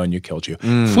bacterial pneumonia kills you.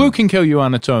 Flu can kill you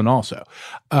on its own also.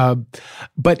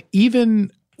 But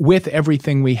even with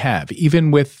everything we have,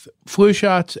 even with flu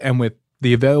shots and with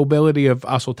the availability of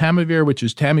oseltamivir, which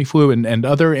is Tamiflu, and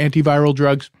other antiviral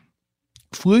drugs,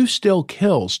 flu still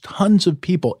kills tons of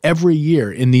people every year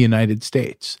in the United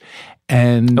States.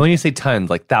 And when you say tons,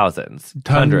 like thousands,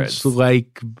 hundreds,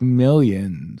 like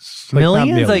millions.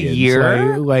 Millions a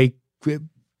year? Like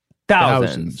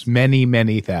thousands. Many,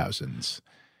 many thousands.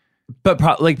 But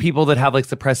people that have like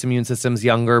suppressed immune systems,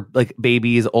 younger, like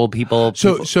babies, old people.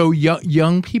 So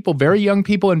young people, very young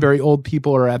people and very old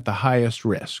people are at the highest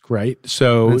risk, right?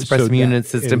 So suppressed immune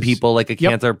system people, like a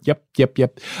cancer.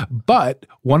 Yep. But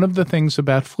one of the things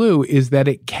about flu is that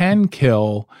it can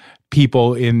kill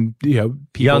people in people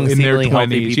young, in their 20s.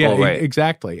 People, yeah, right?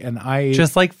 Exactly. And I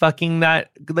just like fucking that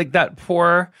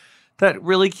poor. That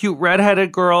really cute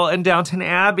redheaded girl in Downton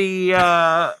Abbey. It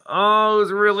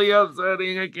was really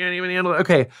upsetting. I can't even handle it.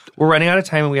 Okay, we're running out of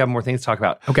time and we have more things to talk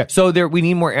about. Okay. So we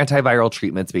need more antiviral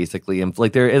treatments, basically. And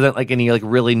like there isn't like any like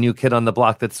really new kid on the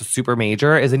block that's super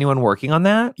major. Is anyone working on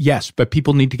that? Yes, but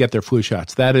people need to get their flu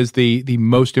shots. That is the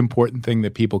most important thing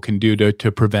that people can do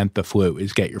to prevent the flu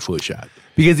is get your flu shot.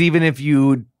 Because even if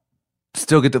you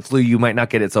still get the flu, you might not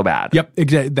get it so bad. Yep,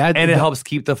 exactly. And it helps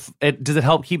keep does it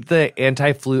help keep the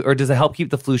anti-flu, or does it help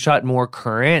keep the flu shot more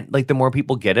current? Like the more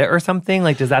people get it or something?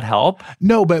 Like, does that help?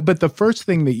 No, but the first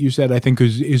thing that you said, I think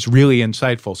is really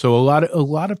insightful. So a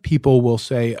lot of people will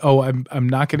say, "Oh, I'm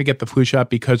not going to get the flu shot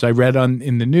because I read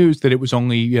in the news that it was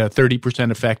only 30%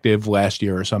 effective last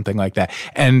year or something like that."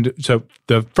 And so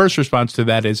the first response to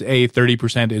that is,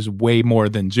 30% is way more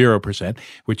than 0%,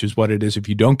 which is what it is if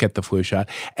you don't get the flu shot.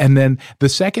 And then the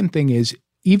second thing is,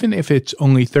 even if it's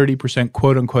only 30%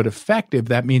 quote unquote effective,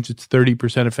 that means it's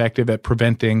 30% effective at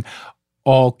preventing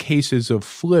all cases of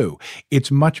flu. It's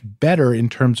much better in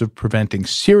terms of preventing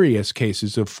serious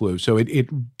cases of flu. So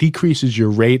it decreases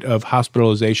your rate of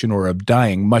hospitalization or of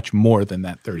dying much more than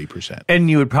that 30%. And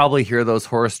you would probably hear those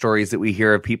horror stories that we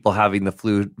hear of people having the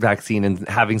flu vaccine and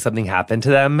having something happen to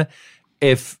them.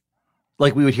 If,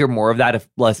 like, we would hear more of that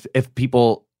if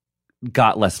people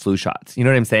got less flu shots. You know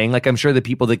what I'm saying? Like, I'm sure the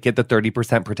people that get the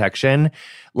 30% protection,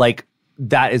 like,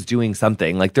 that is doing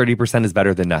something. Like 30% is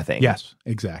better than nothing. Yes,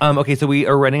 exactly. Okay, so we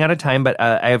are running out of time, but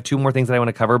I have two more things that I want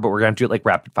to cover, but we're going to do it like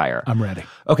rapid fire. I'm ready.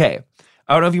 Okay.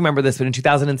 I don't know if you remember this, but in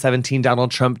 2017,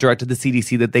 Donald Trump directed the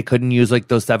CDC that they couldn't use like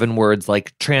those 7 words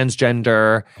like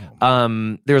transgender.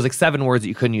 There was like 7 words that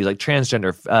you couldn't use, like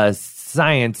transgender,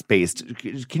 science-based.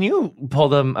 Can you pull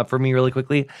them up for me really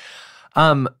quickly?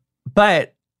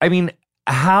 But I mean,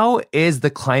 how is the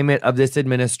climate of this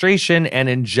administration and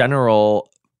in general?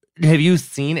 Have you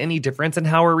seen any difference in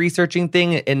how we're researching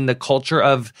things in the culture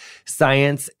of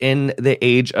science in the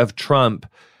age of Trump?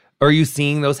 Are you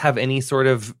seeing those have any sort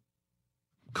of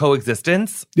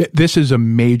coexistence? This is a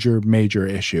major, major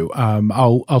issue.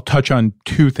 I'll touch on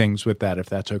 2 things with that, if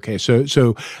that's okay.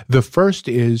 So the first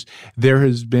is there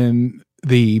has been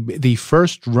the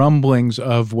first rumblings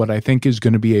of what I think is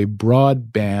going to be a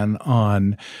broad ban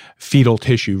on fetal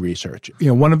tissue research.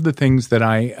 One of the things that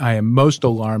I am most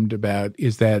alarmed about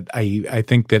is that I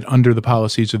think that under the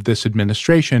policies of this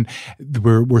administration,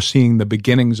 we're seeing the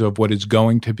beginnings of what is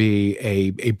going to be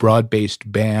a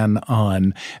broad-based ban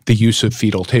on the use of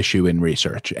fetal tissue in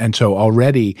research. And so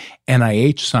already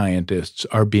NIH scientists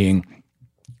are being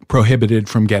prohibited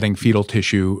from getting fetal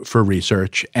tissue for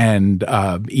research. And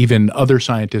even other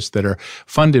scientists that are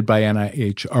funded by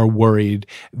NIH are worried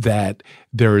that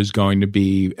there is going to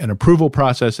be an approval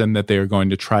process and that they are going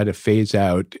to try to phase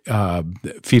out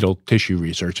fetal tissue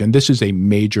research. And this is a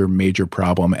major, major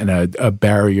problem and a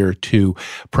barrier to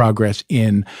progress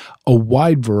in a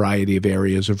wide variety of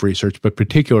areas of research, but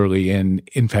particularly in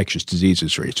infectious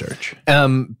diseases research.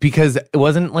 Because it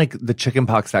wasn't like the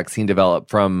chickenpox vaccine developed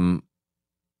from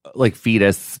like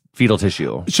fetal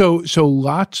tissue. So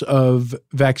lots of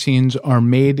vaccines are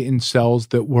made in cells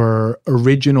that were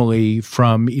originally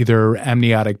from either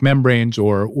amniotic membranes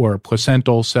or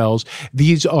placental cells.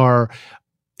 These are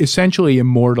essentially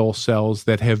immortal cells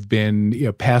that have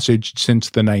been passaged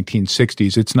since the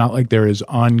 1960s. It's not like there is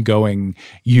ongoing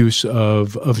use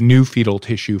of new fetal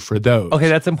tissue for those. Okay,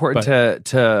 that's important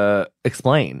to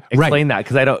explain. Explain that,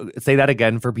 because I don't say that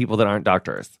again for people that aren't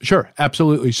doctors. Sure,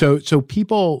 absolutely. So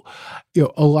people,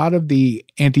 a lot of the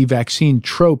anti-vaccine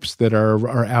tropes that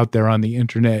are out there on the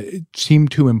internet seem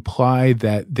to imply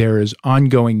that there is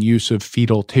ongoing use of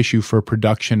fetal tissue for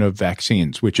production of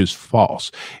vaccines, which is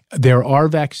false. There are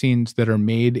vaccines that are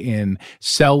made in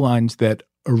cell lines that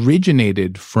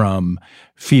originated from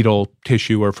fetal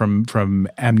tissue or from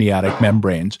amniotic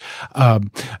membranes.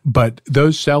 But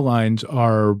those cell lines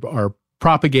are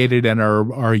propagated and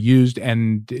are used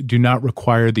and do not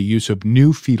require the use of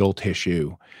new fetal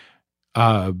tissue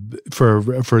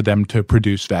for them to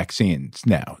produce vaccines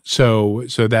now. So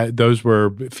that those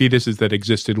were fetuses that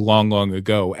existed long, long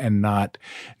ago and not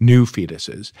new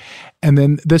fetuses. And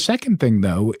then the second thing,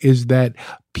 though, is that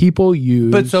people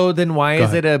use... But so then why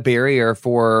is it a barrier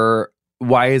for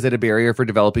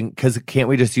developing? Because can't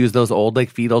we just use those old like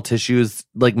fetal tissues,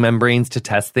 like membranes, to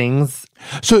test things?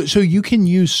 So you can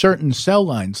use certain cell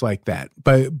lines like that,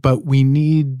 but we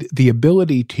need the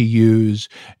ability to use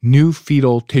new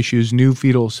fetal tissues, new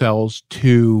fetal cells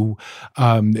to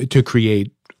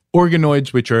create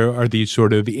organoids, which are these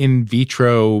sort of in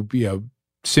vitro,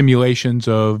 simulations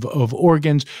of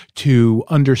organs, to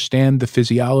understand the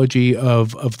physiology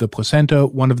of the placenta.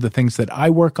 One of the things that I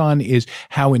work on is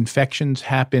how infections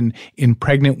happen in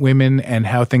pregnant women and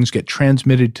how things get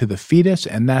transmitted to the fetus.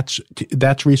 And that's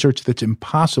research that's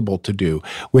impossible to do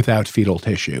without fetal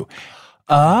tissue.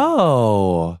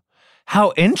 Oh,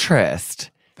 how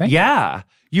interesting. Thank you.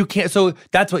 You can't. So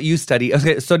that's what you study.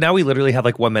 Okay. So now we literally have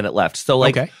like 1 minute left. So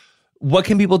like, What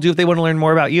can people do if they want to learn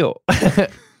more about you?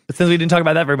 Since we didn't talk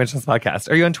about that very much on this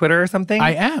podcast. Are you on Twitter or something?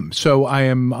 I am. So I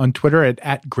am on Twitter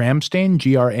at Gramstain,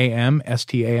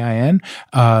 GRAMSTAIN,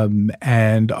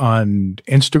 and on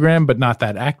Instagram, but not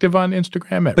that active on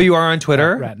Instagram. But you are on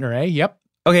Twitter? Ratner A, yep.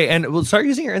 Okay, and we'll start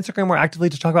using your Instagram more actively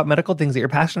to talk about medical things that you're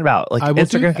passionate about. Like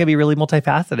Instagram can be really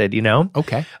multifaceted, you know?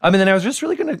 Okay. And then I was just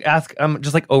really going to ask,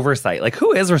 just like oversight. Like,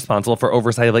 who is responsible for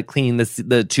oversight of like cleaning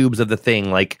the tubes of the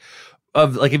thing? Like,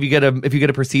 if you get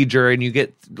a procedure and you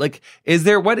get like,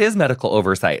 what is medical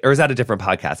oversight, or is that a different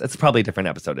podcast? It's probably a different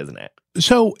episode, isn't it?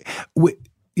 So,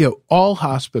 all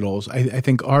hospitals, I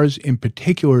think ours in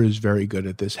particular is very good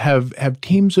at this, have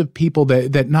teams of people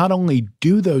that not only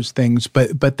do those things,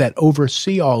 but that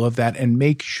oversee all of that and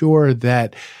make sure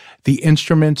that the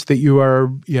instruments that you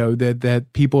are, that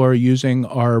people are using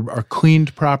are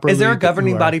cleaned properly. Is there a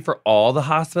governing body for all the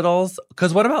hospitals?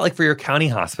 Because what about like for your county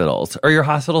hospitals or your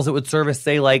hospitals that would service,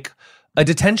 say, like a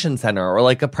detention center or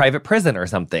like a private prison or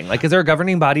something? Like, is there a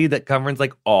governing body that governs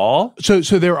like all? So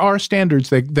there are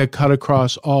standards that cut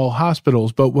across all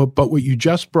hospitals, but what you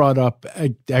just brought up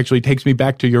actually takes me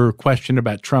back to your question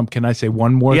about Trump. Can I say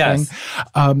one more thing?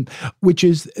 Which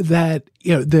is that,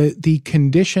 the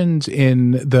conditions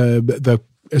in the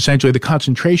essentially the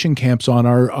concentration camps on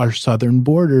our southern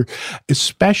border,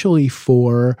 especially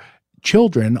for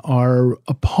children, are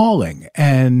appalling.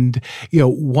 And,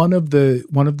 one of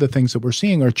the things that we're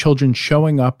seeing are children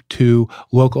showing up to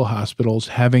local hospitals,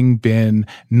 having been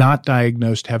not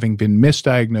diagnosed, having been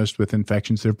misdiagnosed with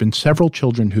infections. There have been several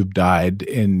children who've died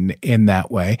in that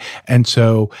way. And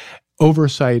so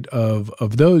oversight of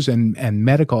those and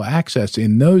medical access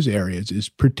in those areas is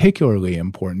particularly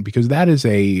important, because that is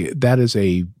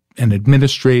an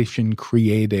administration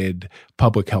created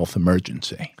public health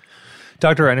emergency.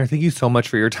 Dr. Ratner, thank you so much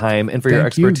for your time and for your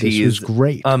expertise. This was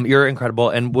great. You're incredible.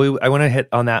 And I want to hit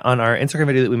on that on our Instagram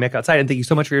video that we make outside. And thank you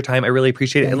so much for your time. I really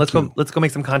appreciate it. And let's go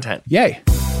make some content. Yay.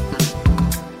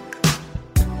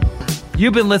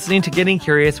 You've been listening to Getting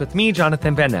Curious with me,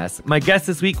 Jonathan Van Ness. My guest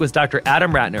this week was Dr.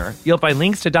 Adam Ratner. You'll find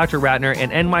links to Dr. Ratner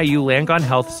and NYU Langone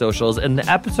Health socials in the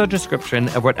episode description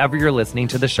of whatever you're listening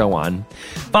to the show on.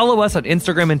 Follow us on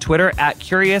Instagram and Twitter at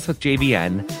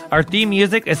CuriousWithJVN. Our theme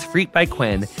music is Freak by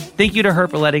Quinn. Thank you to her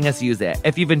for letting us use it.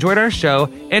 If you've enjoyed our show,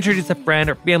 introduce a friend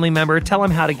or family member, tell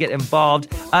them how to get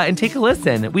involved, and take a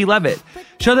listen. We love it.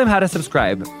 Show them how to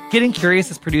subscribe. Getting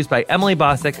Curious is produced by Emily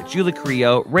Bossack, Julie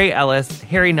Carrillo, Ray Ellis,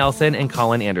 Harry Nelson, and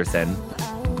Colin Anderson.